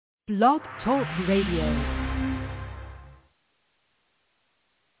Blog Talk Radio.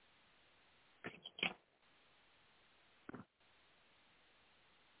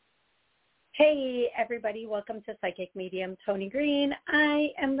 Hey, everybody. Welcome to Psychic Medium Toni Greene.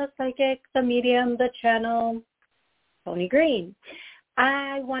 I am the psychic, the medium, the channel, Toni Greene.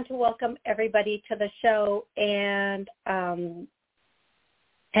 I want to welcome everybody to the show and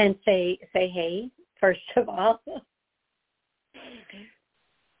say hey, first of all.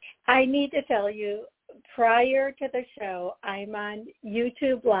 I need to tell you, prior to the show, I'm on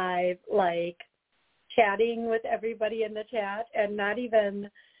YouTube Live, chatting with everybody in the chat and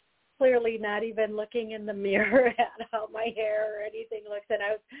clearly not even looking in the mirror at how my hair or anything looks. And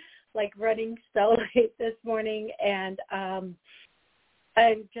I was running so late this morning, and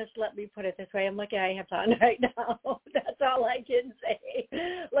just let me put it this way. I'm looking at my on right now. That's all I can say.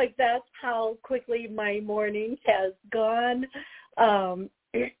 That's how quickly my morning has gone.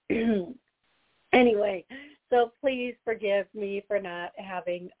 Anyway, so please forgive me for not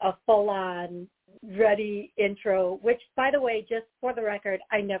having a full-on ready intro, which, by the way, just for the record,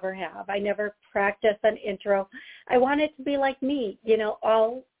 I never have. I never practice an intro. I want it to be like me,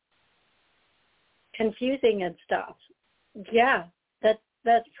 all confusing and stuff. Yeah,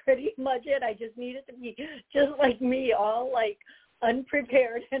 that's pretty much it. I just need it to be just like me, all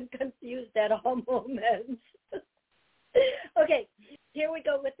unprepared and confused at all moments. Okay, here we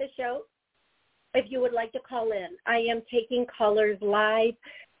go with the show. If you would like to call in, I am taking callers live.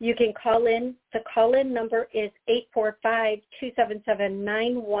 You can call in. The call-in number is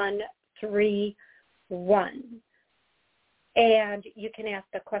 845-277-9131. And you can ask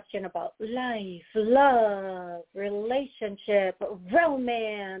a question about life, love, relationship,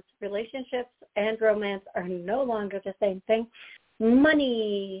 romance. Relationships and romance are no longer the same thing.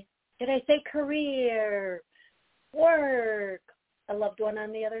 Money. Did I say career? Work. A loved one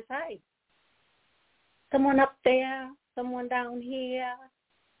on the other side. Someone up there, someone down here.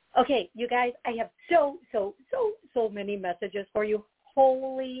 Okay, you guys, I have so many messages for you.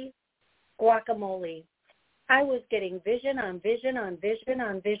 Holy guacamole. I was getting vision on vision on vision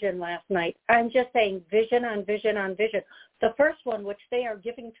on vision last night. I'm just saying vision on vision on vision. The first one, which they are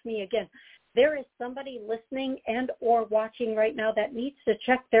giving to me again, there is somebody listening and or watching right now that needs to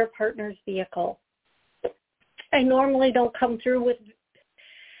check their partner's vehicle. I normally don't come through with,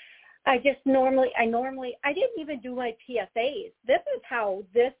 I didn't even do my PSAs. This is how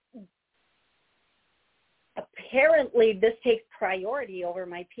apparently this takes priority over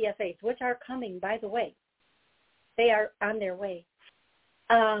my PSAs, which are coming, by the way. They are on their way.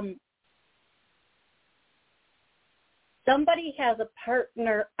 Somebody has a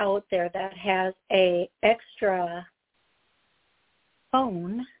partner out there that has a extra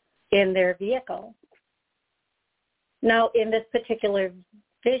phone in their vehicle. Now, in this particular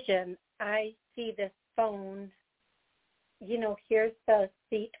vision, I see this phone, here's the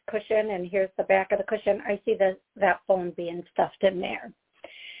seat cushion and here's the back of the cushion. I see that phone being stuffed in there.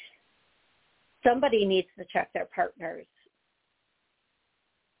 Somebody needs to check their partner's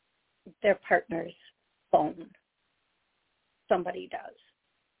phone. Somebody does.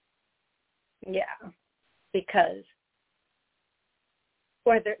 Yeah, because,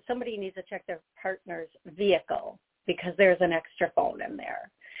 somebody needs to check their partner's vehicle, because there's an extra phone in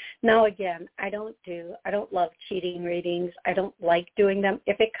there. Now, again, I don't love cheating readings. I don't like doing them.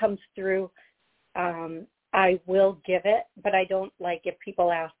 If it comes through, I will give it, but I don't like if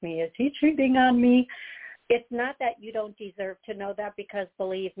people ask me, is he cheating on me? It's not that you don't deserve to know that, because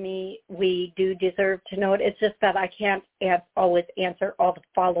believe me, we do deserve to know it. It's just that I can't always answer all the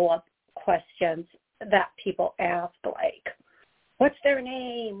follow-up questions that people ask, what's their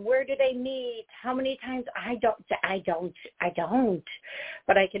name? Where do they meet? How many times? I don't.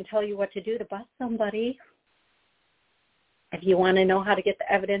 But I can tell you what to do to bust somebody. If you want to know how to get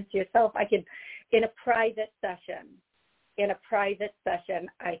the evidence yourself, I can, in a private session,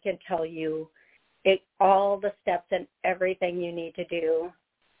 I can tell you all the steps and everything you need to do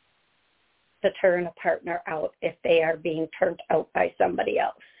to turn a partner out if they are being turned out by somebody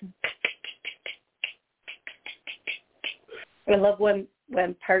else. I love when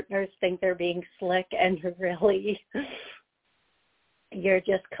partners think they're being slick and really you're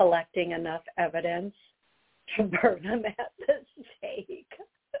just collecting enough evidence to burn them at the stake.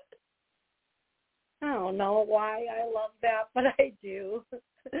 I don't know why I love that, but I do.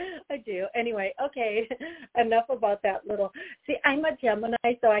 Anyway, okay, enough about that little. See, I'm a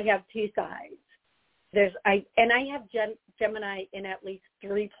Gemini, so I have two sides. I have Gemini in at least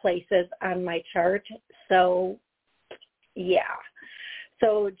 3 places on my chart. So, yeah.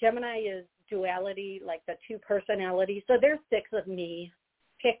 So Gemini is duality, like the 2 personalities. So there's 6 of me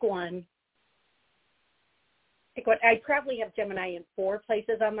pick one. I probably have Gemini in 4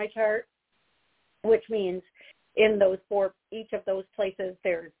 places on my chart, which means in those 4, each of those places,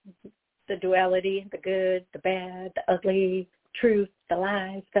 there's the duality, the good, the bad, the ugly, truth, the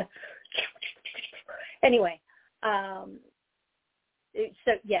lies. Anyway,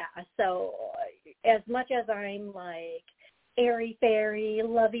 so as much as I'm like airy-fairy,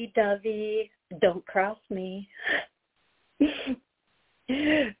 lovey-dovey, don't cross me.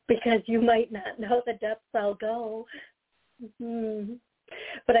 Because you might not know the depths I'll go. Mm-hmm.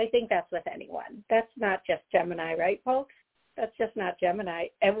 But I think that's with anyone. That's not just Gemini, right, folks? That's just not Gemini.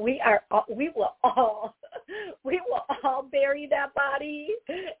 And we will all bury that body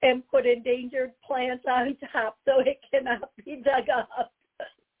and put endangered plants on top so it cannot be dug up.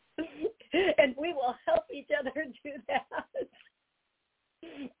 And we will help each other do that.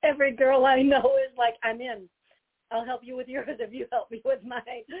 Every girl I know is like, I'm in. I'll help you with yours if you help me with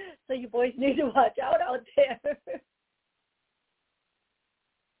mine. So you boys need to watch out there.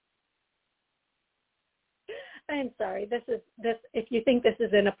 I'm sorry. This. If you think this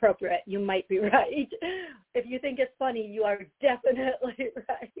is inappropriate, you might be right. If you think it's funny, you are definitely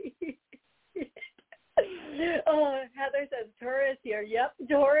right. Oh, Heather says Taurus here. Yep,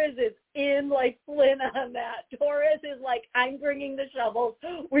 Taurus is in like Flynn on that. Taurus is like, I'm bringing the shovels.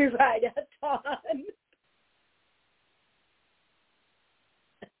 We ride at dawn.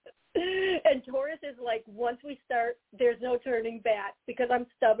 And Taurus is like, once we start, there's no turning back because I'm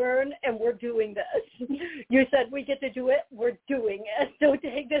stubborn and we're doing this. You said we get to do it, we're doing it. Don't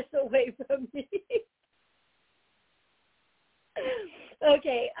take this away from me.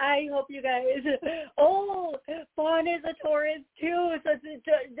 Okay, I hope you guys. Oh, Fawn is a Taurus too. So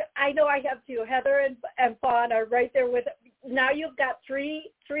I know I have 2. Heather and Fawn are right there with. Now you've got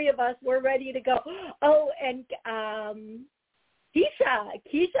three of us. We're ready to go. Oh, and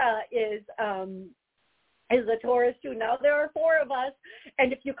Keisha is a Taurus too. Now there are 4 of us,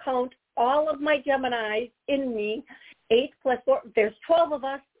 and if you count all of my Geminis in me, 8 plus 4, there's 12 of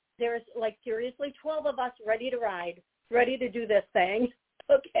us. There's like seriously 12 of us ready to ride, ready to do this thing.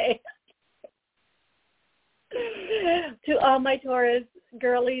 Okay. To all my Taurus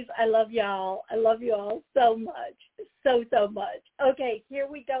girlies, I love y'all. I love you all so much, so much. Okay, here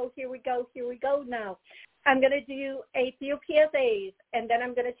we go now. I'm going to do a few PSAs, and then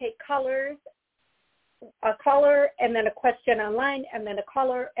I'm going to take callers, a caller, and then a question online, and then a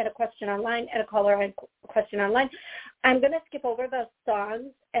caller and a question online, and a caller and a question online. I'm going to skip over the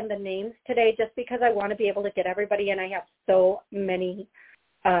songs and the names today just because I want to be able to get everybody, and I have so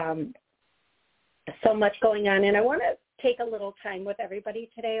much going on, and I want to take a little time with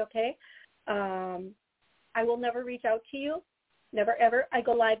everybody today, okay? I will never reach out to you. Never, ever. I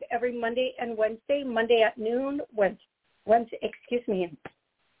go live every Monday and Wednesday, Monday at noon, Wednesday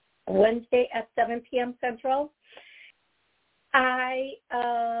at 7 p.m. Central.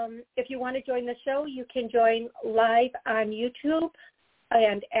 If you want to join the show, you can join live on YouTube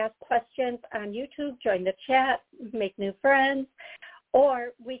and ask questions on YouTube, join the chat, make new friends,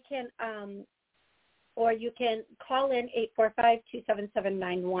 or you can call in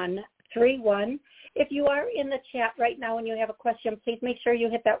 845-277-9131. If you are in the chat right now and you have a question, please make sure you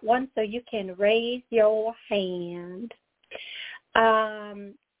hit that 1 so you can raise your hand.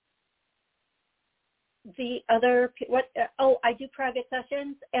 I do private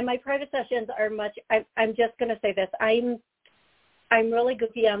sessions, and my private sessions are I'm just going to say this. I'm really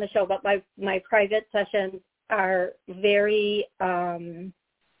goofy on the show, but my private sessions are very,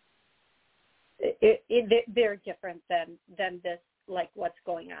 they're different than this, like what's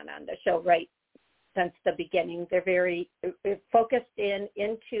going on the show right since the beginning. They're very focused in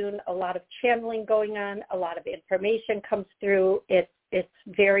tune, a lot of channeling going on, a lot of information comes through. It's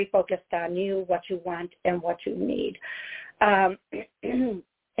very focused on you, what you want, and what you need.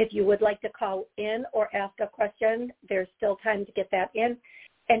 If you would like to call in or ask a question, there's still time to get that in.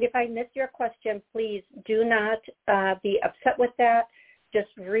 And if I miss your question, please do not be upset with that. Just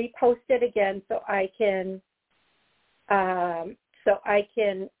repost it again so I can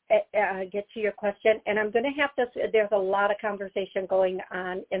get to your question. And I'm going to have to, there's a lot of conversation going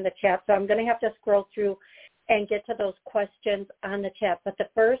on in the chat, so I'm going to have to scroll through and get to those questions on the chat. But the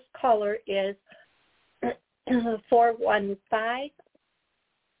first caller is 415.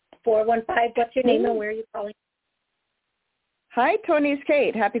 415, what's your name and where are you calling? Hi, Toni, it's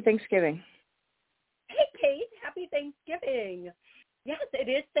Kate. Happy Thanksgiving. Hey, Kate. Happy Thanksgiving. Yes, it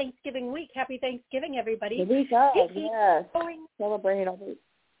is Thanksgiving week. Happy Thanksgiving, everybody. The week of, yes. Celebrating all week.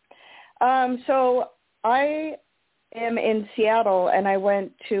 So I am in Seattle, and I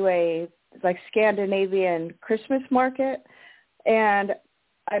went to a Scandinavian Christmas market, and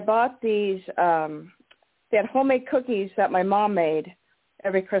I bought these, they had homemade cookies that my mom made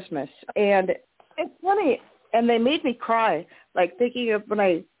every Christmas. And it's funny, and they made me cry, like thinking of when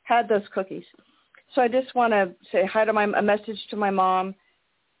I had those cookies. So I just want to say hi to a message to my mom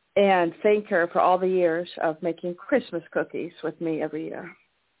and thank her for all the years of making Christmas cookies with me every year.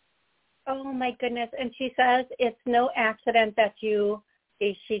 Oh, my goodness. And she says it's no accident that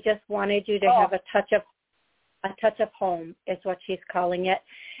she just wanted you to have a touch of home is what she's calling it.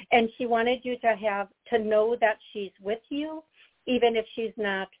 And she wanted you to know that she's with you, even if she's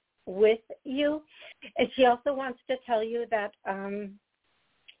not with you. And she also wants to tell you that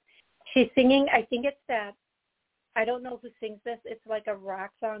she's singing, I think it's that, I don't know who sings this. It's like a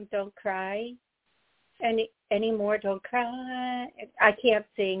rock song, Don't Cry Anymore, Don't Cry. I can't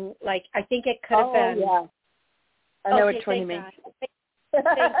sing. Like, I think it could have been. Oh, yeah. I know what Toni means.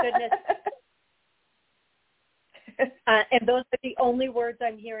 Thank goodness. And those are the only words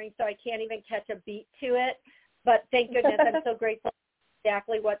I'm hearing, so I can't even catch a beat to it. But thank goodness, I'm so grateful for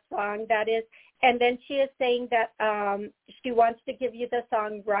exactly what song that is. And then she is saying that she wants to give you the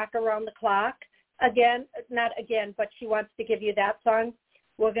song Rock Around the Clock. Again, not again, but she wants to give you that song.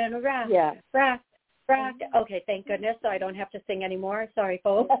 We're going to rock, rock. Okay, thank goodness, so I don't have to sing anymore. Sorry,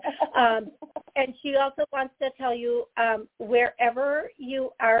 folks. And she also wants to tell you, wherever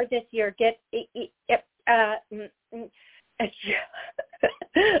you are this year, get the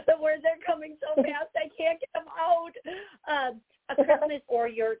words are coming so fast, I can't get them out. A Christmas, or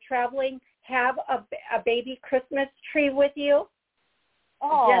you're traveling, have a baby Christmas tree with you.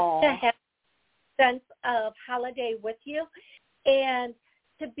 Aww. Just to have a sense of holiday with you, and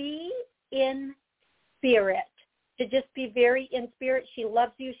to be in spirit, to just be very in spirit. She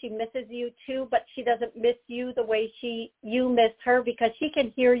loves you. She misses you too, but she doesn't miss you the way you miss her, because she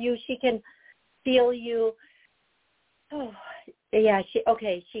can hear you. She can feel you. Oh, yeah. She's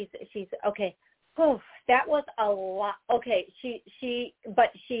okay. Oh, that was a lot. Okay. Okay.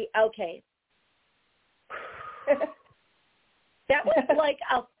 That was like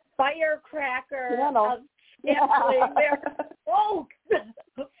a firecracker of sniffling there. Folks.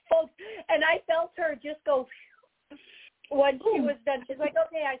 And I felt her just go when she was done. She's like,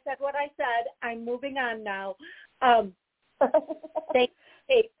 okay, I said what I said. I'm moving on now. Thank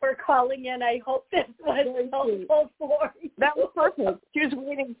you for calling in. I hope this was helpful for you. That was perfect. She was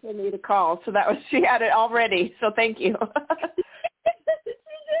waiting for me to call, so she had it all ready. So thank you.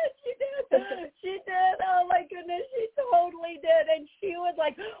 She did. Oh my goodness, she totally did. And she was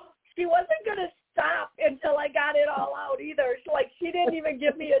like, she wasn't going to stop until I got it all out either. She didn't even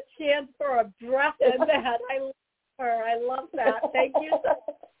give me a chance for a breath in that. I love her. I love that. Thank you so much.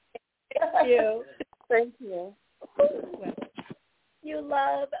 Thank you. Thank you. You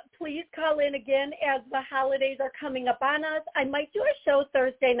love. Please call in again as the holidays are coming up on us. I might do a show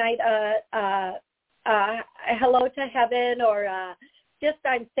Thursday night, Hello to Heaven, or just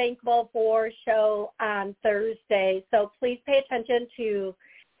I'm thankful for show on Thursday. So please pay attention to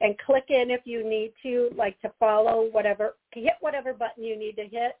and click in if you need to, like to follow whatever, hit whatever button you need to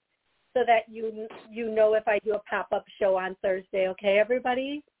hit so that you know if I do a pop-up show on Thursday. Okay,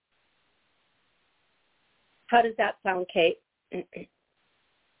 everybody? How does that sound, Kate?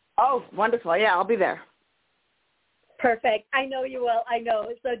 Oh, wonderful. Yeah, I'll be there. Perfect. I know you will. I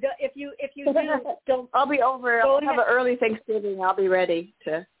know. So if you do, don't. I'll be over. I'll have an early Thanksgiving. I'll be ready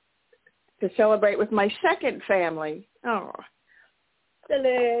to celebrate with my second family. Oh.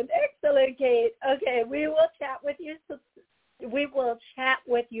 Excellent, Kate. Okay, we will chat with you. We will chat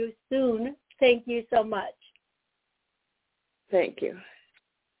with you soon. Thank you so much. Thank you.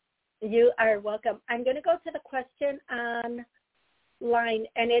 You are welcome. I'm going to go to the question online,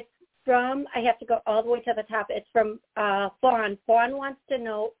 and it's from, I have to go all the way to the top. It's from Fawn. Fawn wants to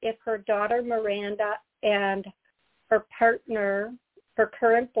know if her daughter Miranda and her partner, her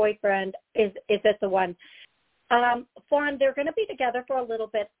current boyfriend, is it the one? Fawn, they're going to be together for a little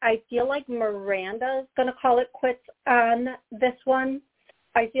bit. I feel like Miranda's going to call it quits on this one.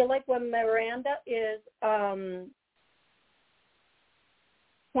 I feel like when Miranda is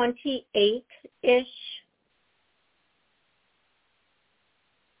 28-ish,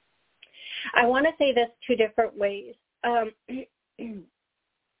 I want to say this two different ways.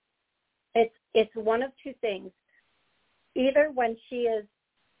 It's one of two things. Either when she is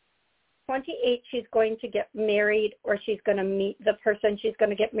 28, she's going to get married, or she's going to meet the person she's going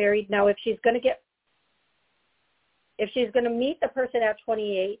to get married. Now, if she's going to meet the person at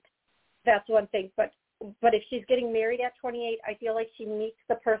 28, that's one thing. But if she's getting married at 28, I feel like she meets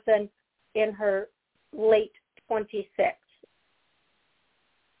the person in her late 26.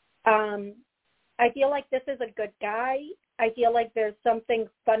 I feel like this is a good guy. I feel like there's something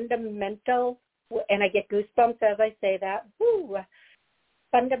fundamental, and I get goosebumps as I say that,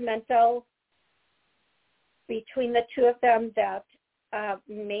 fundamental between the two of them that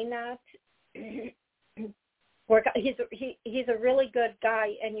may not work out. He's a really good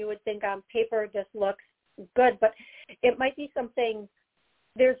guy, and you would think on paper this looks good, but it might be something,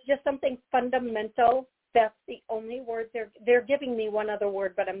 there's just something fundamental. That's the only word they're giving me one other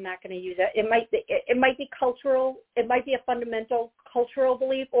word, but I'm not going to use it. It might be cultural. It might be a fundamental cultural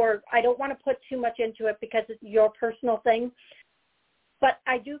belief, or I don't want to put too much into it because it's your personal thing. But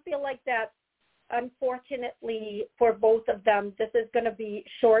I do feel like that, unfortunately, for both of them, this is going to be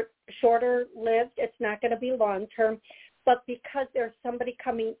shorter lived. It's not going to be long term. But because there's somebody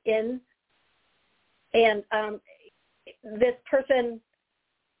coming in, and this person.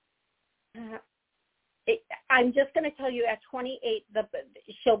 I'm just going to tell you, at 28,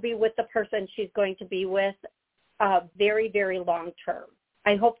 she'll be with the person she's going to be with very, very long term.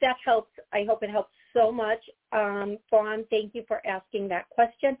 I hope that helps. I hope it helps so much. Fawn, thank you for asking that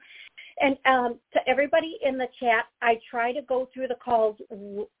question. And to everybody in the chat, I try to go through the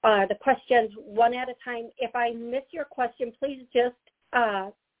questions one at a time. If I miss your question, please just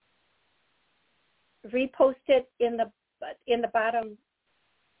repost it in the bottom.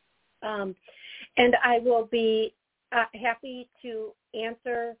 And I will be happy to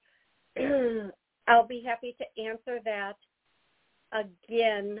answer. I'll be happy to answer that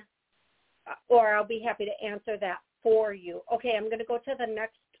again, or I'll be happy to answer that for you. Okay, I'm going to go to the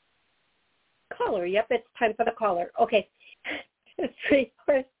next caller. Yep, it's time for the caller. Okay,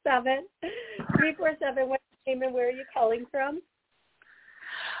 347. What's your name and where are you calling from?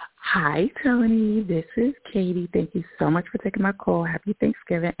 Hi, Toni. This is Katie. Thank you so much for taking my call. Happy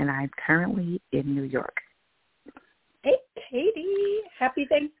Thanksgiving, and I'm currently in New York. Hey, Katie. Happy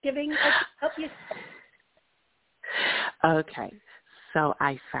Thanksgiving. I can help you. Okay. So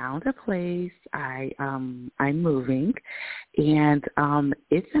I found a place. I'm moving, and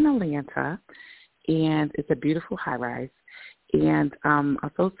it's in Atlanta, and it's a beautiful high-rise. And I'm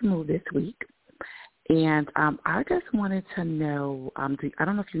supposed to move this week. And I just wanted to know, I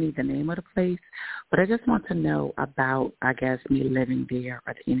don't know if you need the name of the place, but I just want to know about, I guess, me living there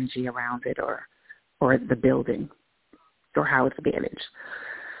or the energy around it or the building or how it's managed,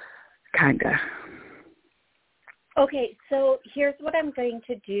 kind of. Okay, so here's what I'm going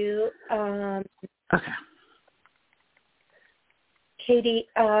to do. Okay. Katie,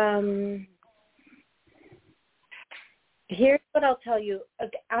 here's what I'll tell you.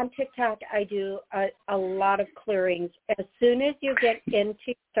 On TikTok, I do a lot of clearings. As soon as you get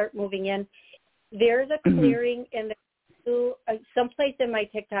into, start moving in, there's a clearing in someplace in my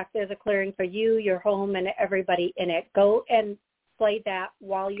TikTok, there's a clearing for you, your home, and everybody in it. Go and play that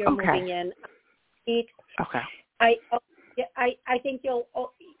while you're moving in. Okay. I think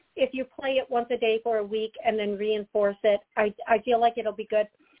if you play it once a day for a week and then reinforce it, I feel like it'll be good.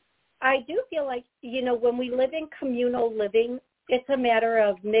 I do feel like, when we live in communal living, it's a matter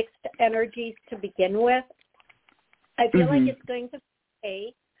of mixed energies to begin with. I feel like it's going to be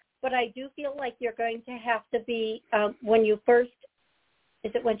okay, but I do feel like you're going to have to be, when she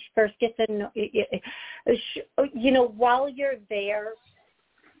first gets in, while you're there,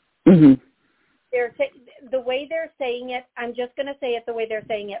 the way they're saying it, I'm just going to say it the way they're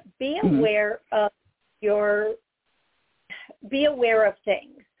saying it. Be aware of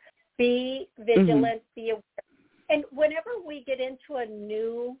things. Be vigilant, be aware. And whenever we get into a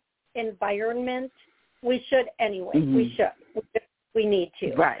new environment, we should anyway. We should. We need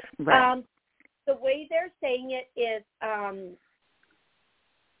to. Right. The way they're saying it is,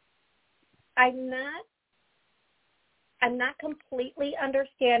 I'm not completely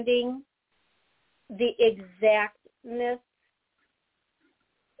understanding the exactness.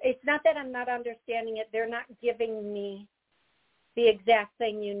 It's not that I'm not understanding it. They're not giving me the exact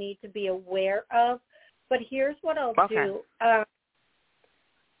thing you need to be aware of. But here's what I'll do.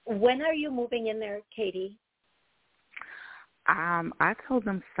 When are you moving in there, Katie? I told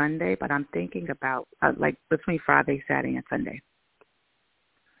them Sunday, but I'm thinking about between Friday, Saturday, and Sunday.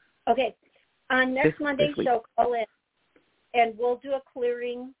 Okay. On next Monday, she'll call in, and we'll do a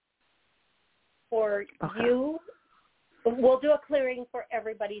clearing for you. We'll do a clearing for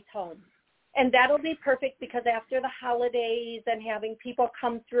everybody's home. And that'll be perfect because after the holidays and having people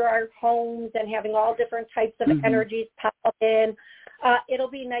come through our homes and having all different types of energies pop in, it'll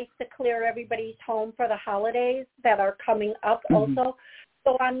be nice to clear everybody's home for the holidays that are coming up also.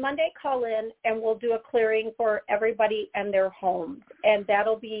 So on Monday, call in and we'll do a clearing for everybody and their homes. And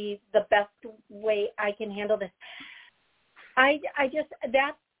that'll be the best way I can handle this.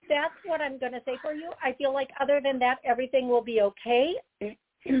 that's what I'm going to say for you. I feel like other than that, everything will be okay.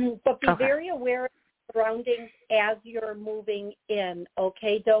 But be very aware of the surroundings as you're moving in,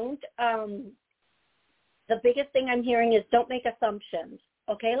 okay? Don't, the biggest thing I'm hearing is don't make assumptions.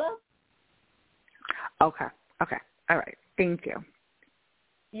 Okay, love? Okay. All right. Thank you.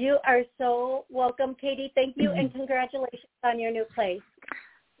 You are so welcome, Katie. Thank you, and congratulations on your new place.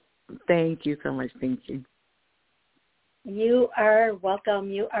 Thank you so much. Thank you. You are welcome.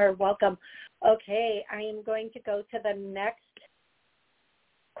 You are welcome. Okay, I am going to go to the next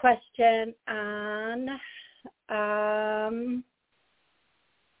question on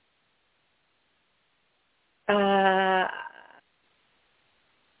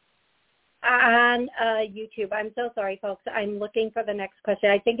YouTube. I'm so sorry, folks. I'm looking for the next question.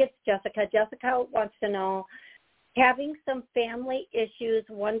 I think it's Jessica. Jessica wants to know, having some family issues,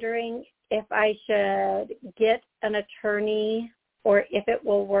 wondering if I should get an attorney or if it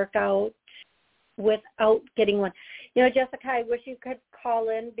will work out without getting one. You know, Jessica, I wish you could call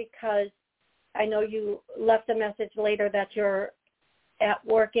in because I know you left a message later that you're at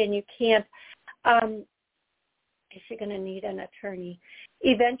work and you can't. Is she going to need an attorney?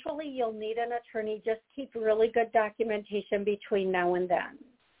 Eventually, you'll need an attorney. Just keep really good documentation between now and then.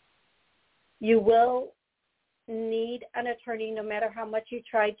 You will need an attorney no matter how much you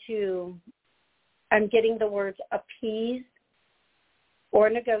try to, I'm getting the words, appease or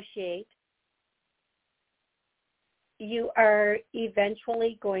negotiate. You are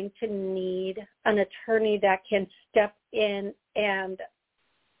eventually going to need an attorney that can step in and,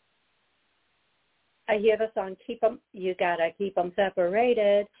 I hear the song, you gotta keep them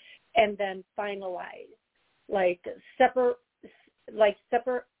separated, and then finalize.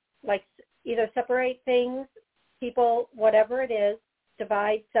 Either separate things, people, whatever it is,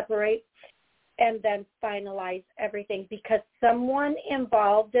 divide, separate, and then finalize everything, because someone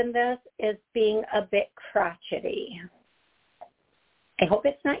involved in this is being a bit crotchety. I hope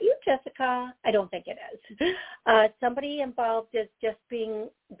it's not you, Jessica. I don't think it is. Somebody involved is just being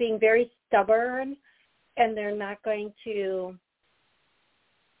very stubborn, and they're not going to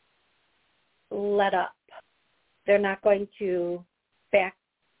let up. They're not going to back.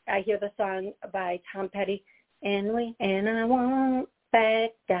 I hear the song by Tom Petty, and I won't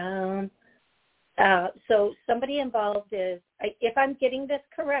back down. So somebody involved is, if I'm getting this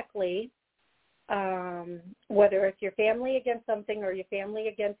correctly, whether it's your family against something or your family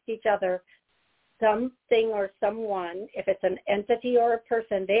against each other, something or someone, if it's an entity or a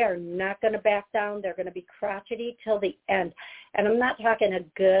person, they are not going to back down. They're going to be crotchety till the end. And I'm not talking a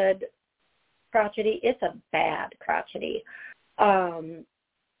good crotchety. It's a bad crotchety. So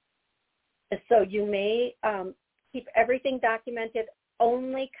you may keep everything documented,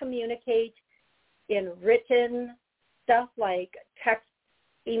 only communicate in written stuff like text,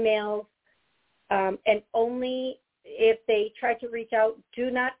 emails, and only if they try to reach out,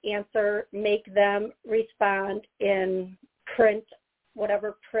 do not answer, make them respond in print,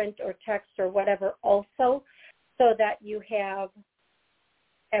 whatever print or text or whatever also, so that you have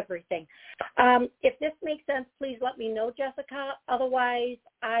everything. If this makes sense, please let me know, Jessica. Otherwise,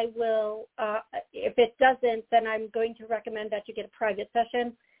 I will, if it doesn't, then I'm going to recommend that you get a private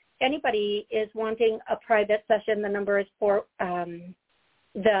session. Anybody is wanting a private session, the number is for,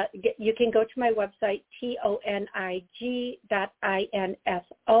 you can go to my website,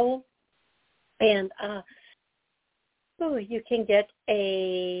 tonig.info, and you can get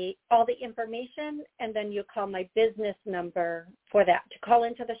all the information, and then you call my business number for that. To call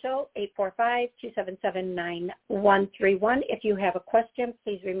into the show, 845-277-9131. If you have a question,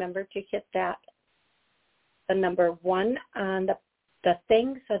 please remember to hit the number 1 on the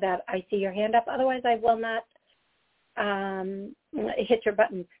thing so that I see your hand up. Otherwise, I will not hit your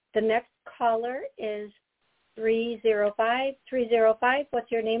button. The next caller is 305. 305,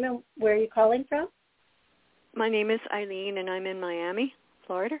 what's your name and where are you calling from? My name is Eileen, and I'm in Miami,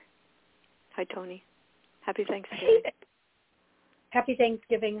 Florida. Hi, Toni. Happy Thanksgiving. Happy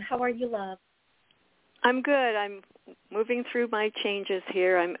Thanksgiving. How are you, love? I'm good. I'm moving through my changes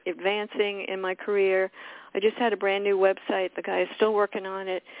here. I'm advancing in my career. I just had a brand new website. The guy is still working on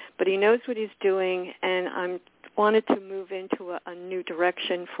it, but he knows what he's doing, and I wanted to move into a new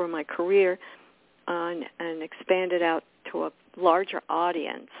direction for my career and expand it out to a larger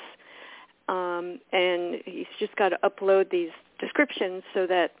audience. And he's just got to upload these descriptions so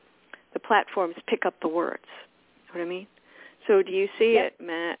that the platforms pick up the words. You know what I mean? So do you see it,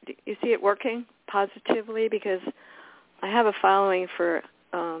 Matt? Do you see it working positively? Because I have a following for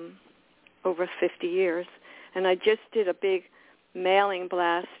over 50 years, and I just did a big mailing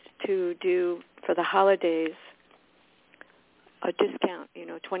blast to do for the holidays a discount,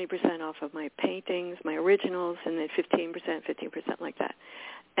 20% off of my paintings, my originals, and then 15% like that.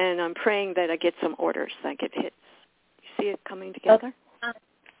 And I'm praying that I get some orders, that I get hits. You see it coming together?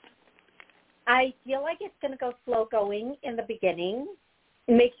 I feel like it's going to go slow going in the beginning.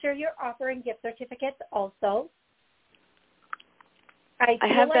 Make sure you're offering gift certificates also. I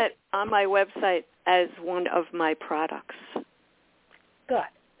have that on my website as one of my products. Good.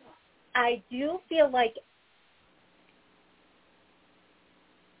 I do feel like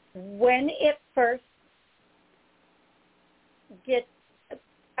when it first gets,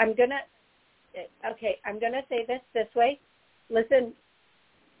 I'm going to say this way. Listen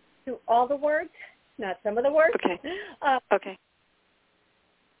to all the words, not some of the words. Okay. Okay.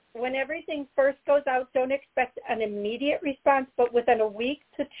 When everything first goes out, don't expect an immediate response, but within a week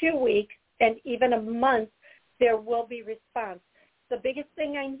to 2 weeks and even a month, there will be response. The biggest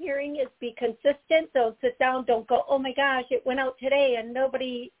thing I'm hearing is be consistent. Don't sit down. Don't go, oh, my gosh, it went out today and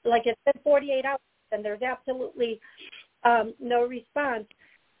nobody, like it's been 48 hours and there's absolutely no response.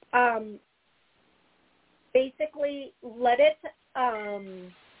 Basically, let it,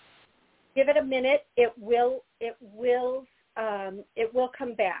 give it a minute. It will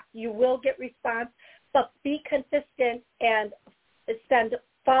come back. You will get response, but be consistent and send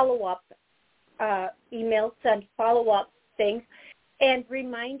follow-up emails, send follow-up things, and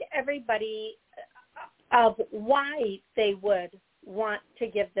remind everybody of why they would want to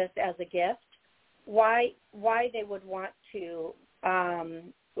give this as a gift, why they would want to,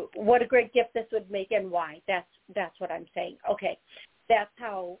 what a great gift this would make and why. That's what I'm saying. Okay, that's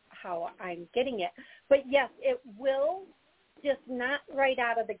how I'm getting it. But, yes, it will, just not right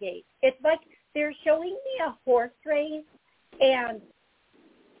out of the gate. It's like they're showing me a horse race, and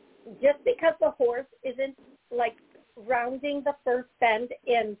just because the horse isn't, like, rounding the first bend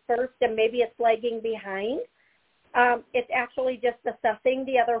in first and maybe it's lagging behind, it's actually just assessing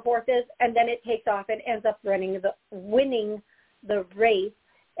the other horses, and then it takes off and ends up winning the race.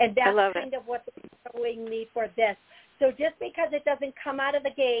 And that's kind of what they're showing me for this. So just because it doesn't come out of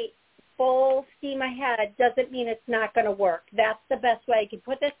the gate full steam ahead doesn't mean it's not going to work. That's the best way I can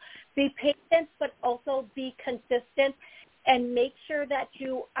put this. Be patient, but also be consistent, and make sure that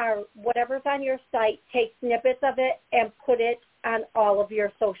you are, whatever's on your site, take snippets of it and put it on all of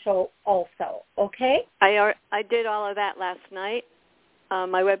your social also, okay? I did all of that last night.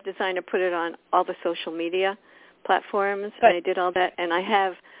 My web designer put it on all the social media platforms, and I did all that. And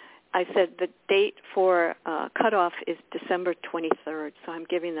I said the date for cutoff is December 23rd, so I'm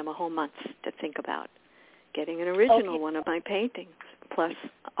giving them a whole month to think about getting an original one of my paintings, plus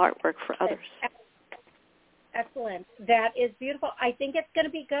artwork for others. Excellent. That is beautiful. I think it's going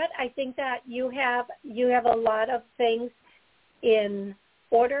to be good. I think that you have a lot of things in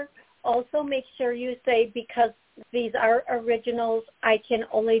order. Also, make sure you say, because these are originals, I can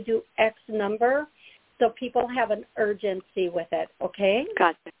only do X number, so people have an urgency with it, okay?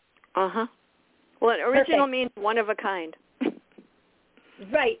 Gotcha. Uh-huh. Well, an original means one of a kind.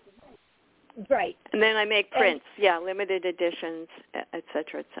 Right. And then I make prints, limited editions, et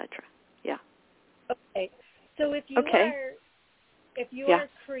cetera, et cetera. Yeah. Okay. So if you are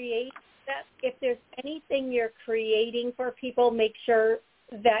creating that, if there's anything you're creating for people, make sure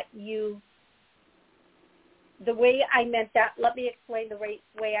that the way I meant that, let me explain the way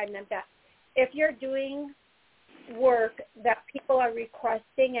I meant that. If you're doing work that people are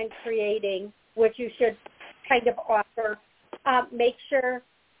requesting and creating, which you should kind of offer, make sure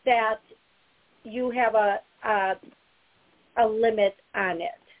that you have a limit on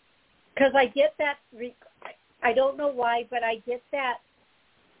it. Because I get that, I don't know why, but I get that,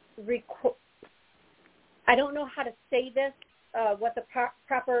 I don't know how to say this, what the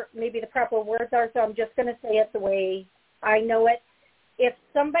proper words are, so I'm just going to say it the way I know it. If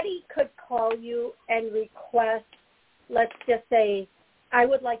somebody could call you and request, let's just say, I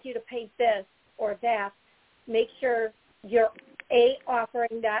would like you to paint this or that, make sure you're, A,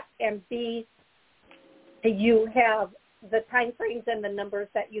 offering that, and B, you have the time frames and the numbers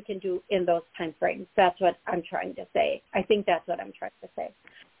that you can do in those time frames. That's what I'm trying to say. I think that's what I'm trying to say.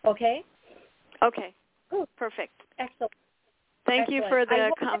 Okay? Okay. Ooh. Perfect. Excellent. Thank you for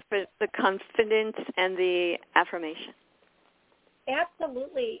the confidence and the affirmation.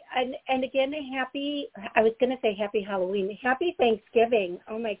 Absolutely. And again, I was going to say happy Halloween. Happy Thanksgiving.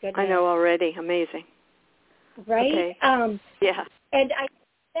 Oh, my goodness. I know already. Amazing. Right? Okay. Yeah. And I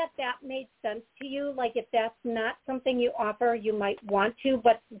that made sense to you. Like, if that's not something you offer, you might want to,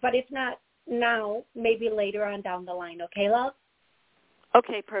 but if not now, maybe later on down the line. Okay, love?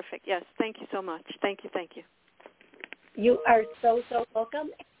 Okay, perfect. Yes. Thank you so much. Thank you. You are so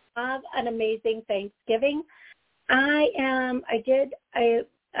welcome. Have an amazing Thanksgiving.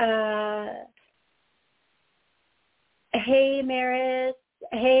 Hey, Maris.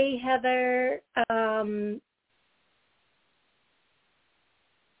 Hey, Heather.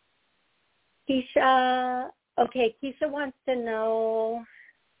 Keisha. Okay, Keisha wants to know,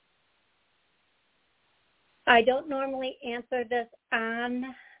 I don't normally answer this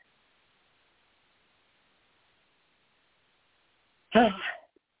on. So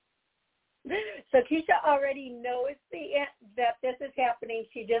Keisha already knows that this is happening.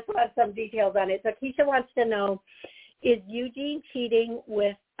 She just wants some details on it. So Keisha wants to know, is Eugene cheating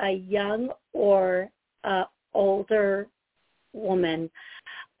with a young or older woman?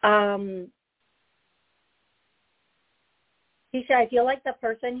 Keisha, I feel like the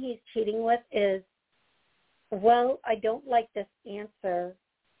person he's cheating with is, well, I don't like this answer.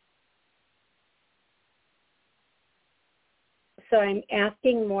 So I'm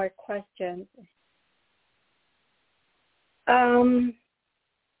asking more questions.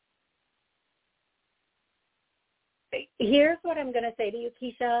 Here's what I'm going to say to you,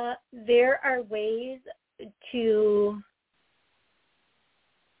 Keisha. There are ways to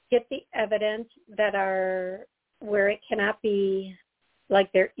get the evidence that are where it cannot be,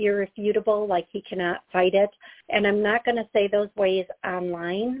 like they're irrefutable, like he cannot fight it. And I'm not going to say those ways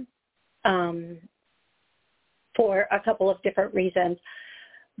online for a couple of different reasons.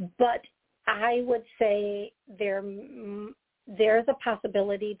 But I would say there's a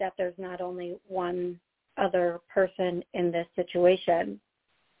possibility that there's not only one other person in this situation.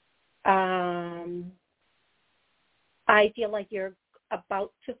 I feel like you're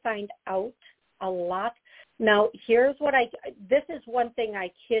about to find out a lot. Now, here's what this is one thing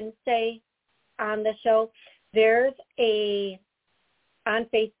I can say on the show. On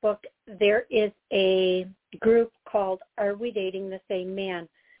Facebook, there is a group called Are We Dating the Same Man?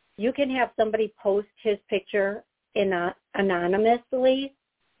 You can have somebody post his picture anonymously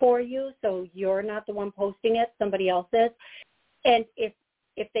for you, so you're not the one posting it, somebody else is. And if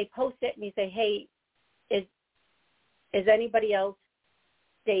they post it and you say, hey, is anybody else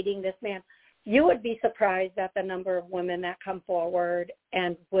dating this man? You would be surprised at the number of women that come forward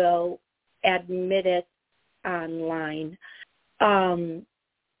and will admit it online.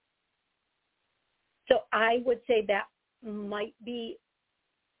 So I would say that might be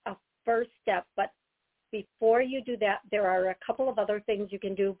a first step, but before you do that, there are a couple of other things you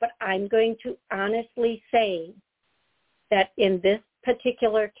can do, but I'm going to honestly say that in this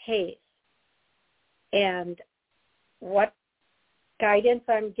particular case, and what guidance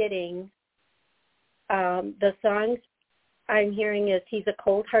I'm getting, the songs I'm hearing is He's a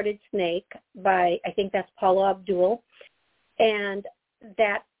Cold-Hearted Snake by, I think that's Paula Abdul, and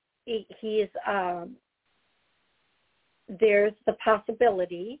that he's, there's the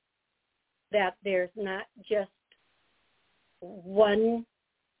possibility that there's not just one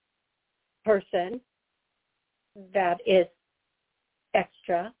person that is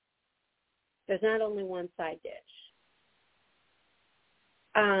extra. There's not only one side dish.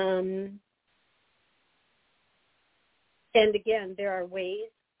 And again, there are ways,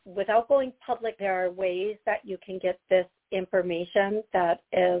 without going public, there are ways that you can get this information that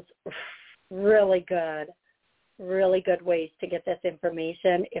is really good ways to get this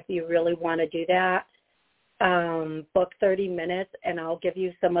information if you really want to do that. Book 30 minutes, and I'll give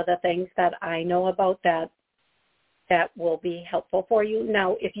you some of the things that I know about that will be helpful for you.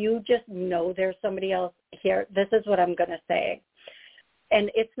 Now, if you just know there's somebody else here, this is what I'm going to say.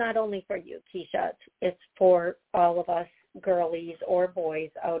 And it's not only for you, Keisha. It's for all of us girlies or boys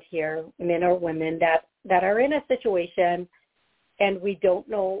out here, men or women, that are in a situation and we don't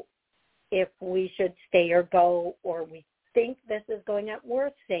know if we should stay or go, or we think this is going at.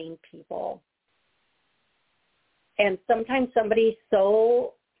 We're sane people. And sometimes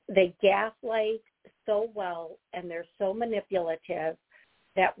they gaslight so well and they're so manipulative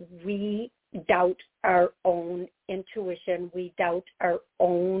that we doubt our own intuition. We doubt our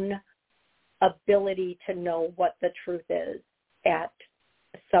own ability to know what the truth is at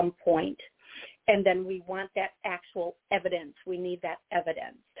some point. And then we want that actual evidence. We need that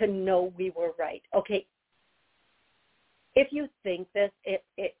evidence to know we were right. Okay, if you think this,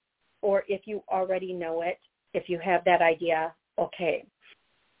 or if you already know it, if you have that idea, okay.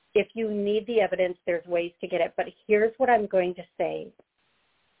 If you need the evidence, there's ways to get it. But here's what I'm going to say.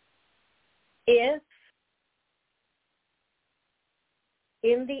 If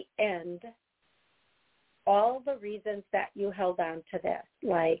in the end, all the reasons that you held on to this,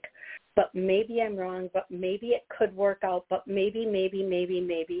 like, but maybe I'm wrong, but maybe it could work out, but maybe,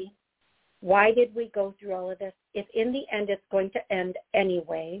 why did we go through all of this? If in the end it's going to end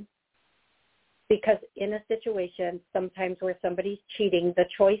anyway, Because in a situation sometimes where somebody's cheating, the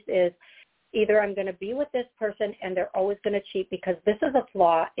choice is either I'm going to be with this person and they're always going to cheat because this is a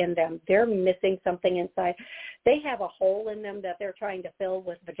flaw in them. They're missing something inside. They have a hole in them that they're trying to fill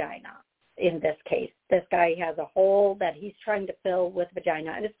with vagina. In this case, this guy has a hole that he's trying to fill with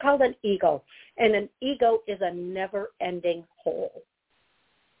vagina, and it's called an ego. And an ego is a never-ending hole.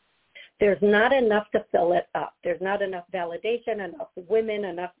 There's not enough to fill it up. There's not enough validation, enough women,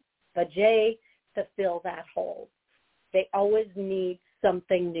 enough vajay to fill that hole. They always need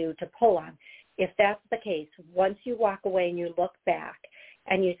something new to pull on. If that's the case, once you walk away and you look back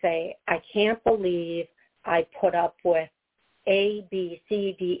and you say, I can't believe I put up with A, B,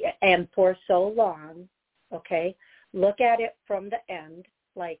 C, D, and for so long, okay, look at it from the end,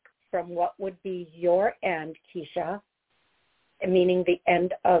 like from what would be your end, Keisha, meaning the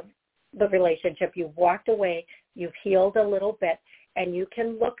end of the relationship. You've walked away, you've healed a little bit, and you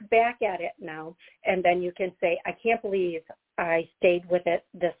can look back at it now, and then you can say, I can't believe I stayed with it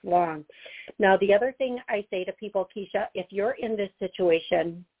this long. Now, the other thing I say to people, Keisha, if you're in this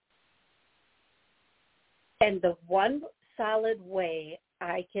situation, and the one solid way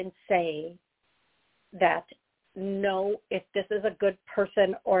I can say that know if this is a good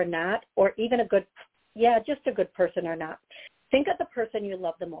person or not, or even just a good person or not. Think of the person you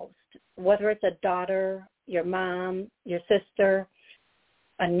love the most, whether it's a daughter, your mom, your sister,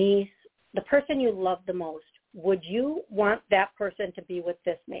 a niece, the person you love the most. Would you want that person to be with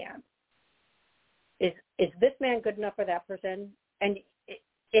this man? Is this man good enough for that person? And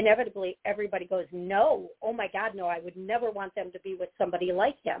inevitably everybody goes, no, oh my God, no, I would never want them to be with somebody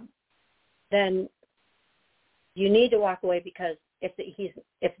like him. Then you need to walk away, because if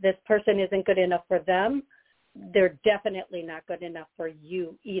this person isn't good enough for them, they're definitely not good enough for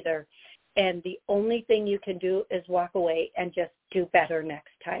you either. And the only thing you can do is walk away and just do better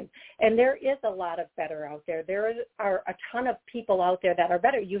next time. And there is a lot of better out there. There are a ton of people out there that are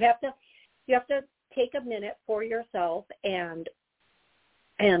better. You have to take a minute for yourself and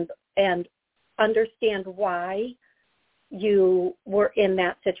understand why you were in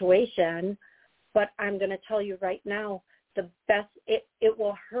that situation. But I'm going to tell you right now, it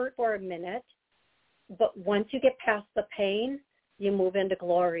will hurt for a minute, but once you get past the pain, you move into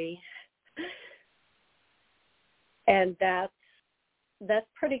glory. And that's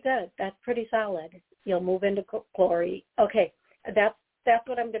pretty good. That's pretty solid. You'll move into glory. Okay, that's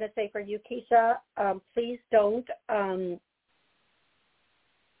what I'm going to say for you, Keisha. Please don't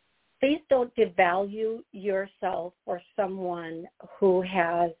devalue yourself for someone who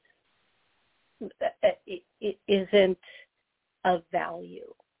isn't of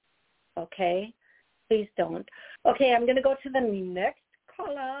value. Okay? Please don't. Okay, I'm going to go to the next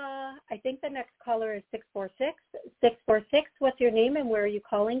caller. I think the next caller is 646. 646, what's your name and where are you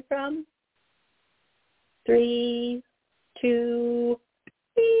calling from? 3, 2,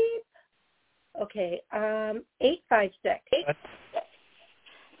 beep. Okay, 856.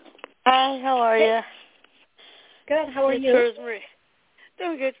 Hi, how are you? Good, how are you? Rosemary.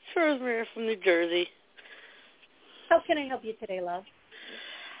 Doing good. It's Rosemary from New Jersey. How can I help you today, love?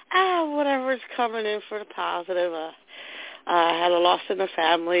 Whatever's coming in for the positive. I had a loss in the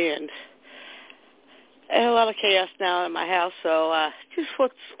family and a lot of chaos now in my house, so just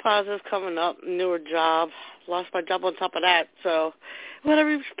what's positive coming up, newer job. Lost my job on top of that, so whatever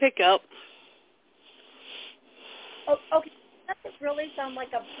you pick up. Oh, okay. That doesn't really sound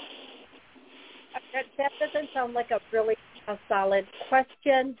like that doesn't sound like a solid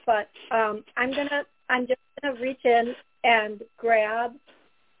question, but I'm just gonna reach in and grab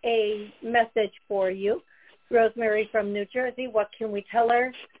a message for you. Rosemary from New Jersey, what can we tell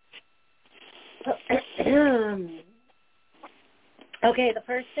her? Okay, the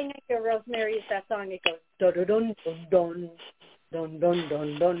first thing I hear, Rosemary, is that song. It goes dun dun dun dun dun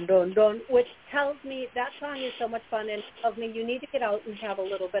dun dun dun dun, which tells me that song is so much fun, and it tells me you need to get out and have a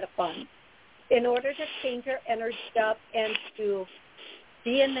little bit of fun in order to change your energy up and to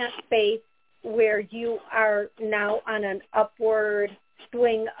be in that space where you are now on an upward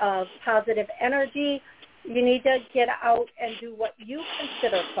swing of positive energy. You need to get out and do what you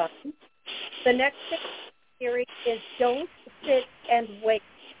consider fun. The next thing hearing is don't sit and wait.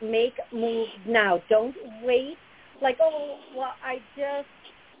 Make moves now. Don't wait like, oh, well, I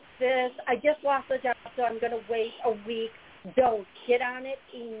just lost the job, so I'm going to wait a week. Don't. Get on it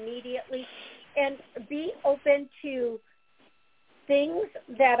immediately and be open to things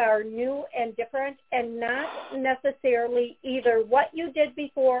that are new and different and not necessarily either what you did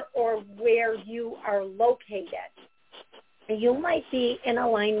before or where you are located. You might be in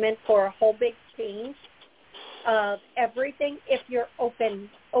alignment for a whole big change of everything if you're open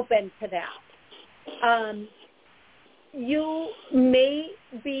to that. You may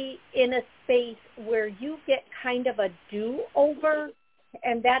be in a space where you get kind of a do-over,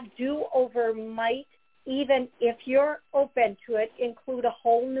 and that do-over might, even if you're open to it, include a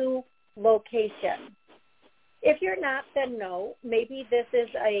whole new location. If you're not, then no. Maybe this is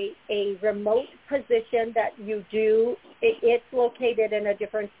a remote position that you do. It's located in a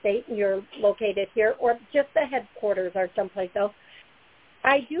different state and you're located here, or just the headquarters or someplace else.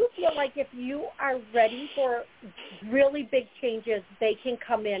 I do feel like if you are ready for really big changes, they can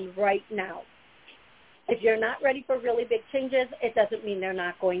come in right now. If you're not ready for really big changes, it doesn't mean they're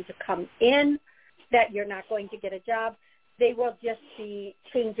not going to come in, that you're not going to get a job. They will just be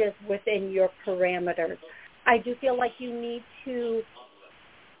changes within your parameters. I do feel like you need to,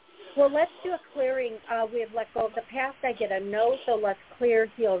 well, let's do a clearing. We have let go of the past. I get a no, so let's clear,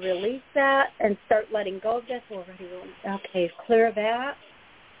 heal, release that, and start letting go of this. We're ready. Okay, clear that.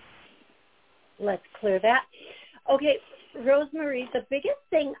 Let's clear that. Okay, Rosemary, the biggest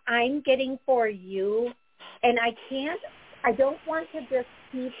thing I'm getting for you, and I don't want to just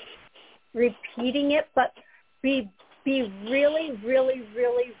keep repeating it, but be really, really,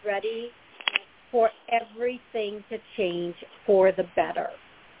 really ready for everything to change for the better.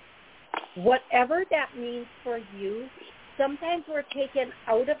 Whatever that means for you, sometimes we're taken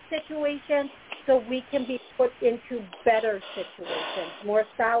out of situations so we can be put into better situations, more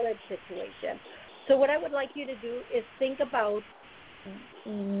solid situations. So what I would like you to do is think about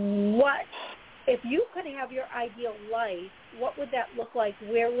what, if you could have your ideal life, what would that look like?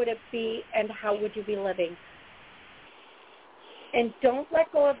 Where would it be? And how would you be living? And don't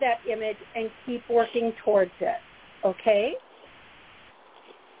let go of that image and keep working towards it, okay?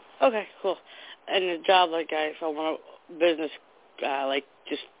 Okay, cool. And a job, like, if I want a business, like,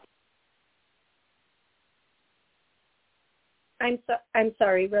 just... I'm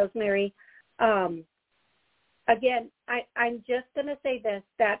sorry, Rosemary. Again, I'm just going to say this,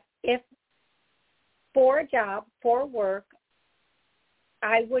 that if for a job, for work,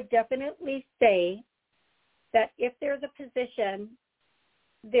 I would definitely say that if there's a position,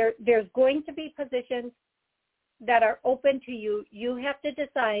 there's going to be positions that are open to you. You have to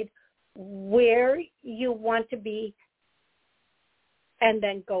decide where you want to be and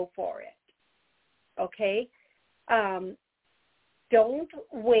then go for it, okay? Don't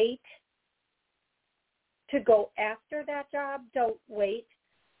wait to go after that job. Don't wait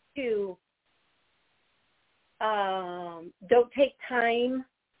to, don't take time.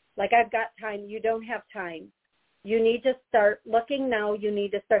 Like, I've got time. You don't have time. You need to start looking now. You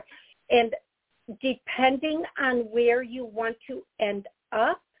need to start. And depending on where you want to end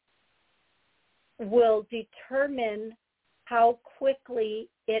up will determine how quickly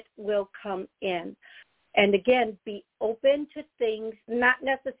it will come in. And again, be open to things, not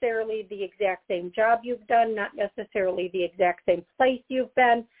necessarily the exact same job you've done, not necessarily the exact same place you've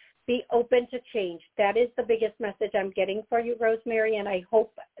been. Be open to change. That is the biggest message I'm getting for you, Rosemary, and I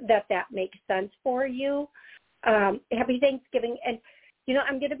hope that makes sense for you. Happy Thanksgiving. And, you know,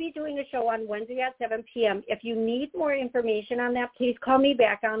 I'm going to be doing a show on Wednesday at 7 p.m. If you need more information on that, please call me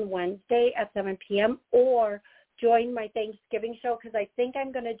back on Wednesday at 7 p.m. or join my Thanksgiving show, because I think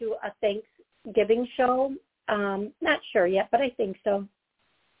I'm going to do a Thanksgiving show. Not sure yet, but I think so.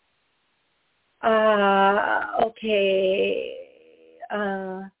 Okay.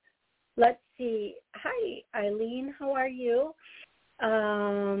 Let's see. Hi, Eileen. How are you?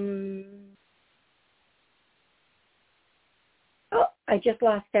 Oh, I just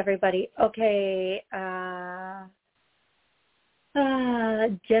lost everybody. Okay.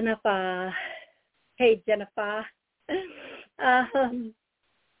 Jennifer. Hey, Jennifer.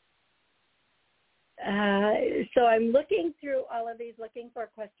 So I'm looking through all of these, looking for a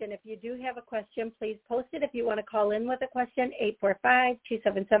question. If you do have a question, please post it. If you want to call in with a question,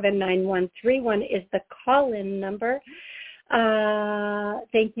 845-277-9131 is the call-in number.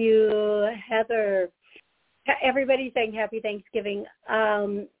 Thank you, Heather. Everybody's saying Happy Thanksgiving.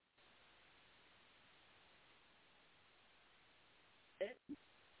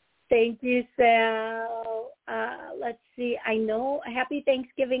 Thank you, Sal. Let's see. I know. Happy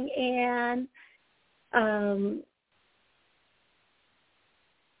Thanksgiving, Anne.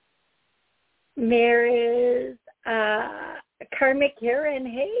 Maris, Karmic Karen,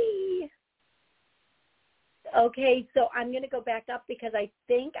 hey. Okay, so I'm going to go back up because I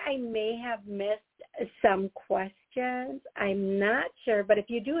think I may have missed some questions. I'm not sure, but if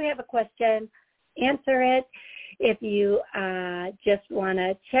you do have a question, answer it. If you just want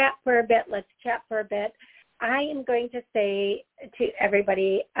to chat for a bit, let's chat for a bit. I am going to say to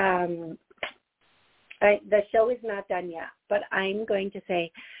everybody, the show is not done yet, but I'm going to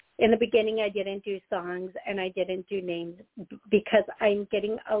say in the beginning I didn't do songs and I didn't do names because I'm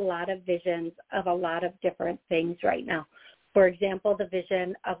getting a lot of visions of a lot of different things right now. For example, the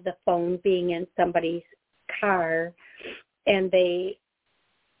vision of the phone being in somebody's car and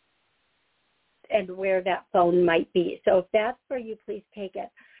where that phone might be. So if that's for you, please take it.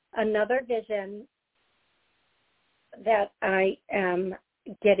 Another vision that I am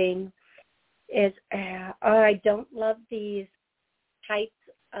getting is, I don't love these types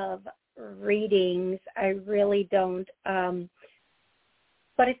of readings. I really don't.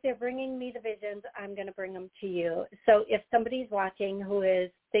 But if they're bringing me the visions, I'm going to bring them to you. So if somebody's watching who is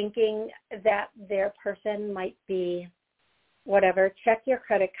thinking that their person might be whatever, check your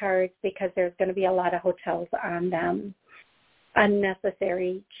credit cards because there's going to be a lot of hotels on them.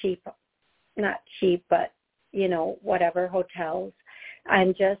 Unnecessary, cheap, not cheap, but, whatever hotels.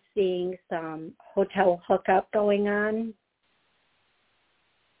 I'm just seeing some hotel hookup going on.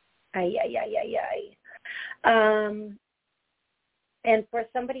 And for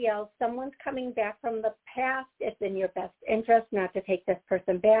somebody else, someone's coming back from the past. It's in your best interest not to take this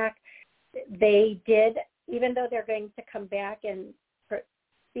person back. They did, even though they're going to come back and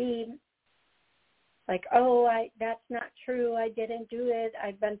be like, that's not true. I didn't do it.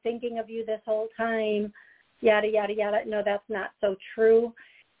 I've been thinking of you this whole time. Yada, yada, yada. No, that's not so true.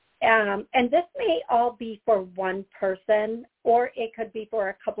 And this may all be for one person, or it could be for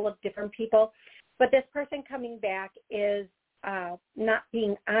a couple of different people. But this person coming back is not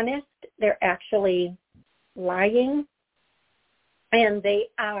being honest. They're actually lying. And they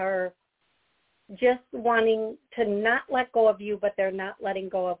are just wanting to not let go of you, but they're not letting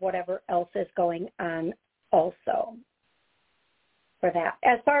go of whatever else is going on also for that.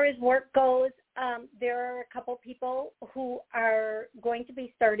 As far as work goes, there are a couple people who are going to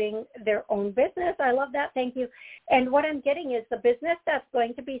be starting their own business. I love that. Thank you. And what I'm getting is the business that's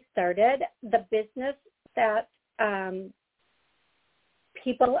going to be started, the business that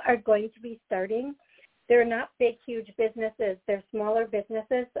people are going to be starting, they're not big, huge businesses. They're smaller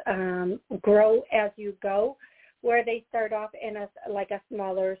businesses, grow as you go, where they start off in a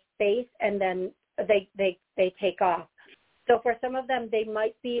smaller space and then they take off. So for some of them, they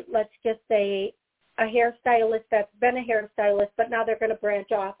might be, let's just say, a hairstylist that's been a hairstylist, but now they're going to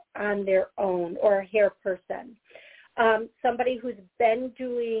branch off on their own, or a hair person. Somebody who's been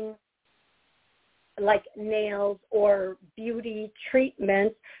doing like nails or beauty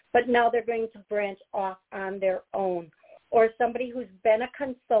treatments, but now they're going to branch off on their own. Or somebody who's been a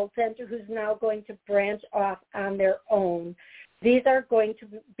consultant who's now going to branch off on their own. These are going to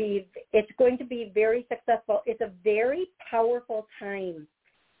be, it's going to be very successful. It's a very powerful time.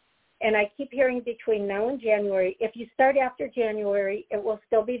 And I keep hearing between now and January, if you start after January, it will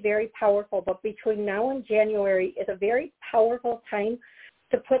still be very powerful. But between now and January is a very powerful time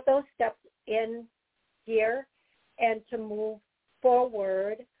to put those steps in gear and to move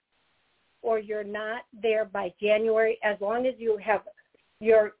forward, or you're not there by January. As long as you have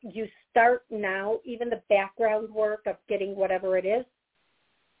you start now, even the background work of getting whatever it is,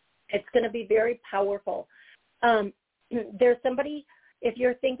 it's going to be very powerful. There's somebody, if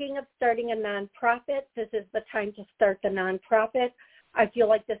you're thinking of starting a nonprofit, this is the time to start the nonprofit. I feel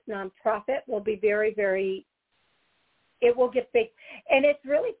like this nonprofit will be very, very, it will get big. And it's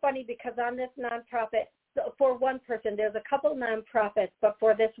really funny because on this nonprofit, for one person, there's a couple nonprofits, but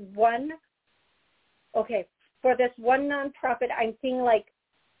for this one nonprofit, I'm seeing like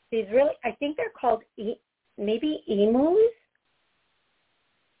these really, I think they're called maybe emus.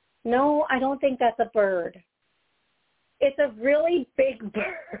 No, I don't think that's a bird. It's a really big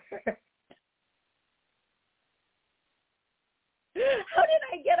bird. How did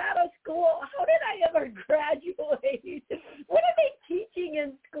I get out of school? How did I ever graduate? What are they teaching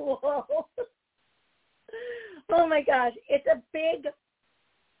in school? Oh my gosh, it's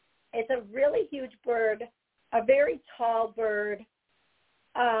a really huge bird, a very tall bird.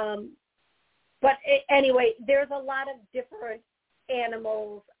 But anyway, there's a lot of different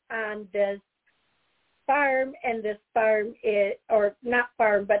animals on this farm, and this farm is, or not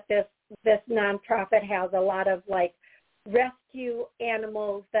farm, but this nonprofit has a lot of like rescue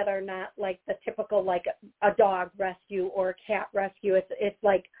animals that are not like the typical like a dog rescue or a cat rescue. It's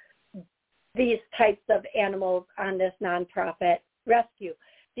like these types of animals on this nonprofit rescue.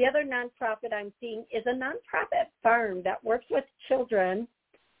 The other nonprofit I'm seeing is a nonprofit farm that works with children,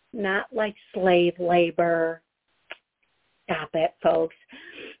 not like slave labor. Stop it, folks.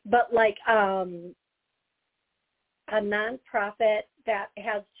 But like a nonprofit that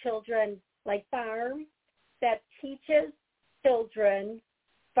has children, like farm, that teaches children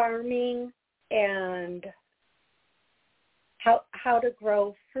farming and how to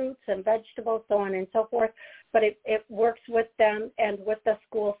grow fruits and vegetables, so on and so forth. But it works with them and with the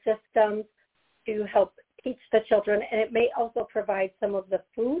school systems to help teach the children. And it may also provide some of the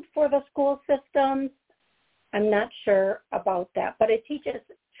food for the school systems. I'm not sure about that. But it teaches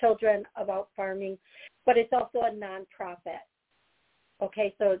children about farming. But it's also a nonprofit.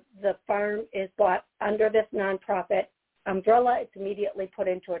 Okay, so the farm is bought under this nonprofit umbrella. It's immediately put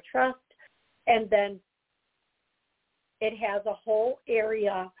into a trust. And then it has a whole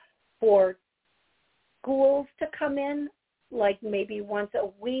area for schools to come in, like maybe once a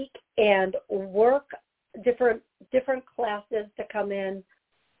week, and work different classes to come in,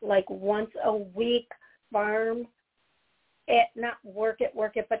 like once a week, farm it, not work it,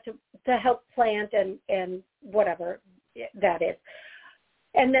 but to help plant and whatever that is.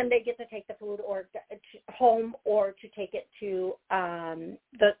 And then they get to take the food or home, or to take it to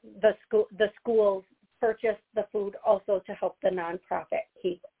the school. The schools purchase the food also to help the nonprofit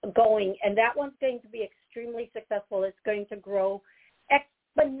keep going. And that one's going to be extremely successful. It's going to grow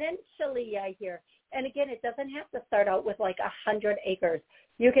exponentially, I hear. And again, it doesn't have to start out with like 100 acres.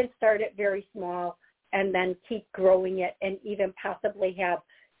 You can start it very small and then keep growing it, and even possibly have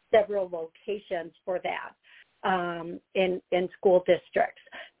several locations for that. In school districts.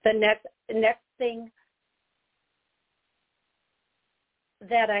 The next thing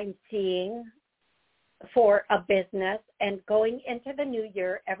that I'm seeing for a business, and going into the new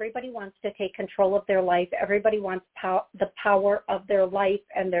year, everybody wants to take control of their life. Everybody wants the power of their life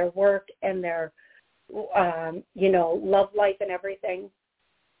and their work and their, love life and everything.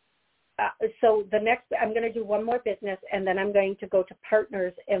 So the next, I'm going to do one more business, and then I'm going to go to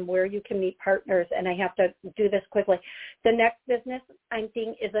partners and where you can meet partners, and I have to do this quickly. The next business I'm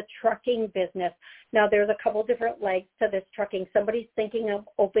seeing is a trucking business. Now, there's a couple different legs to this trucking. Somebody's thinking of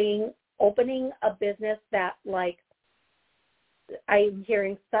opening a business that, like, I'm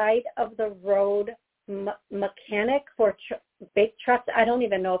hearing side of the road mechanic for big trucks. I don't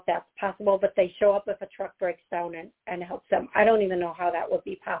even know if that's possible, but they show up if a truck breaks down and helps them. I don't even know how that would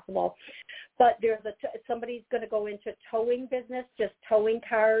be possible. But there's somebody's going to go into towing business, just towing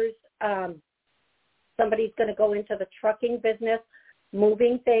cars. Somebody's going to go into the trucking business,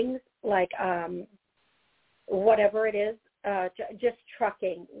 moving things like whatever it is, just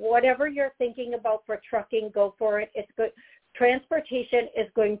trucking. Whatever you're thinking about for trucking, go for it. It's good. Transportation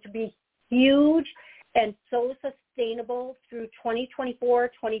is going to be huge and so sustainable through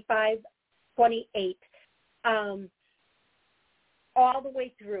 2024, 25, 28, all the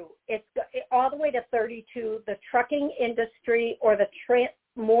way through. It's all the way to 32. The trucking industry, or the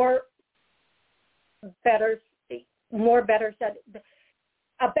a better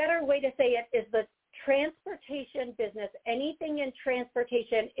way to say it is the transportation business. Anything in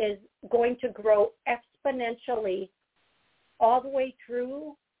transportation is going to grow exponentially all the way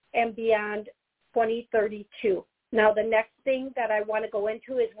through and beyond 2032. Now, the next thing that I want to go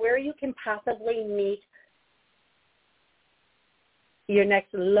into is where you can possibly meet your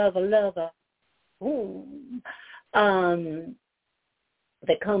next lover. Ooh. They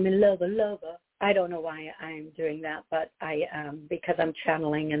call me lover. I don't know why I'm doing that, but I because I'm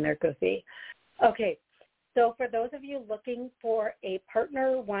channeling and they're goofy. Okay, so for those of you looking for a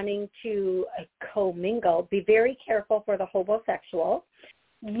partner wanting to commingle, be very careful for the homosexual.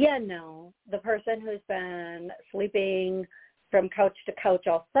 The person who's been sleeping from couch to couch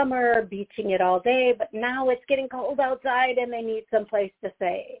all summer, beaching it all day, but now it's getting cold outside and they need some place to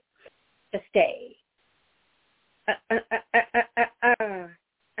stay.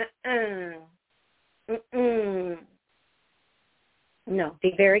 No,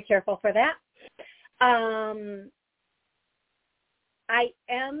 be very careful for that. I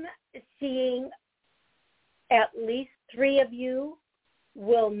am seeing at least 3 of you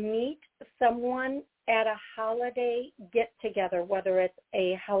will meet someone at a holiday get-together, whether it's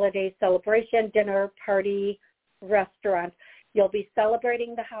a holiday celebration, dinner, party, restaurant. You'll be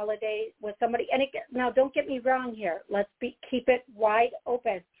celebrating the holiday with somebody. And now, don't get me wrong here. Let's keep it wide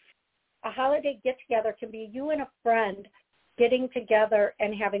open. A holiday get-together can be you and a friend getting together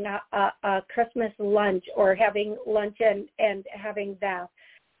and having a Christmas lunch, or having lunch and having that.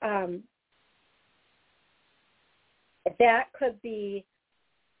 That could be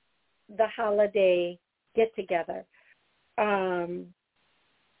the holiday get-together.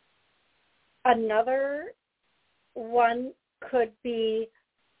 Another one could be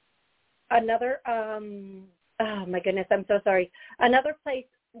another, oh my goodness, I'm so sorry. Another place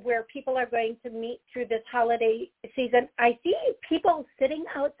where people are going to meet through this holiday season. I see people sitting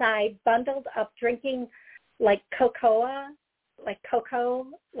outside, bundled up, drinking like hot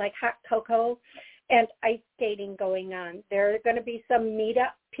cocoa. And I skating going on. There are going to be some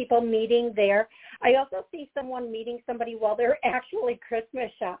people meeting there. I also see someone meeting somebody while they're actually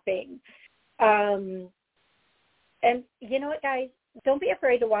Christmas shopping. And you know what, guys? Don't be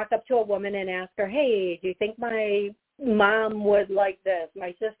afraid to walk up to a woman and ask her, hey, do you think my mom would like this?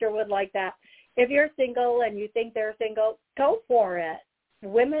 My sister would like that. If you're single and you think they're single, go for it.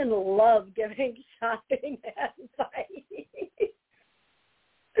 Women love giving shopping advice.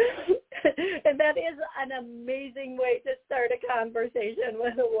 And that is an amazing way to start a conversation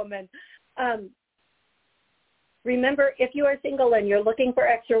with a woman. Remember, if you are single and you're looking for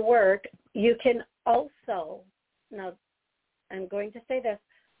extra work, you can also, now I'm going to say this,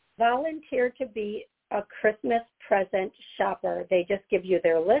 volunteer to be a Christmas present shopper. They just give you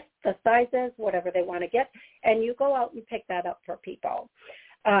their list, the sizes, whatever they want to get, and you go out and pick that up for people.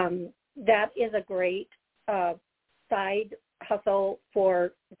 That is a great side hustle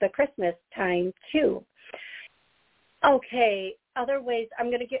for the Christmas time too. Okay, other ways. I'm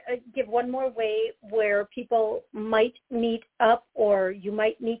going to give one more way where people might meet up, or you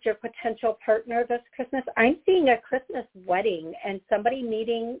might meet your potential partner this Christmas. I'm seeing a Christmas wedding and somebody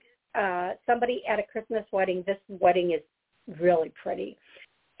meeting somebody at a Christmas wedding. This wedding is really pretty.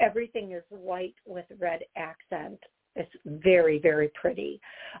 Everything is white with red accent. It's very, very pretty.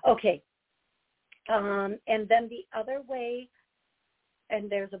 Okay. And then the other way, and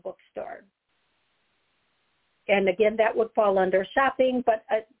there's a bookstore. And again, that would fall under shopping, but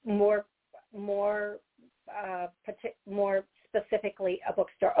more specifically a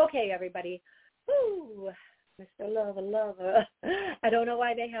bookstore. Okay, everybody. Woo, Mr. Lover. I don't know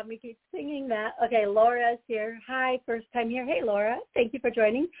why they have me keep singing that. Okay, Laura's here. Hi, first time here. Hey, Laura. Thank you for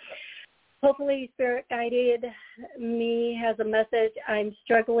joining. Hopefully Spirit Guided Me has a message. I'm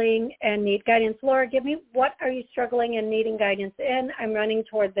struggling and need guidance. Laura, give me, what are you struggling and needing guidance in? I'm running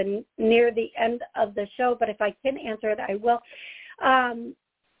toward near the end of the show, but if I can answer it, I will.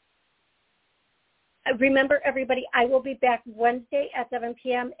 Remember, everybody, I will be back Wednesday at 7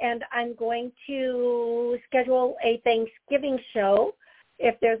 p.m., and I'm going to schedule a Thanksgiving show.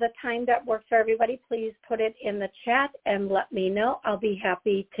 If there's a time that works for everybody, please put it in the chat and let me know. I'll be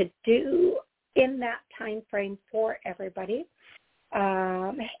happy to do in that time frame for everybody.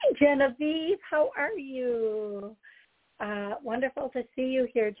 Hey, Genevieve, how are you? Wonderful to see you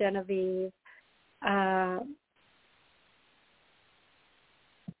here, Genevieve.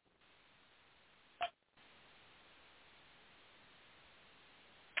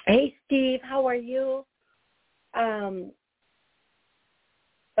 Hey, Steve, how are you?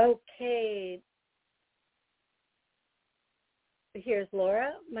 Okay. Here's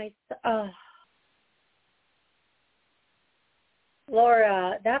Laura.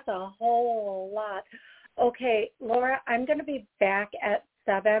 Laura, that's a whole lot. Okay, Laura, I'm going to be back at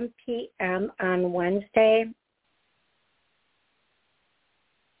 7 p.m. on Wednesday.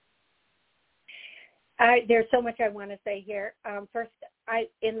 There's so much I want to say here. First,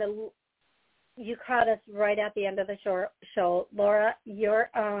 you caught us right at the end of the show. Laura, your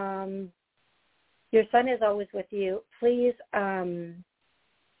son is always with you. Please come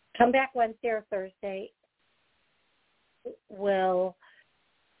back Wednesday or Thursday. We'll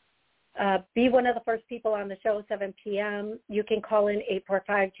be one of the first people on the show, 7 p.m. You can call in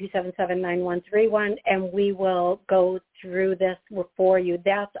 845-277-9131, and we will go through this for you.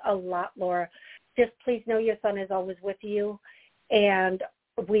 That's a lot, Laura. Just please know your son is always with you, and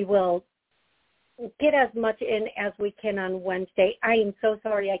we will get as much in as we can on Wednesday. I am so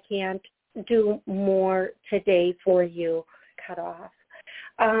sorry I can't do more today for you. Cut off.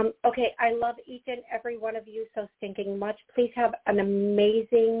 Okay, I love each and every one of you so stinking much. Please have an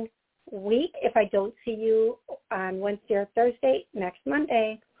amazing week. If I don't see you on Wednesday or Thursday, next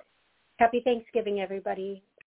Monday. Happy Thanksgiving, everybody.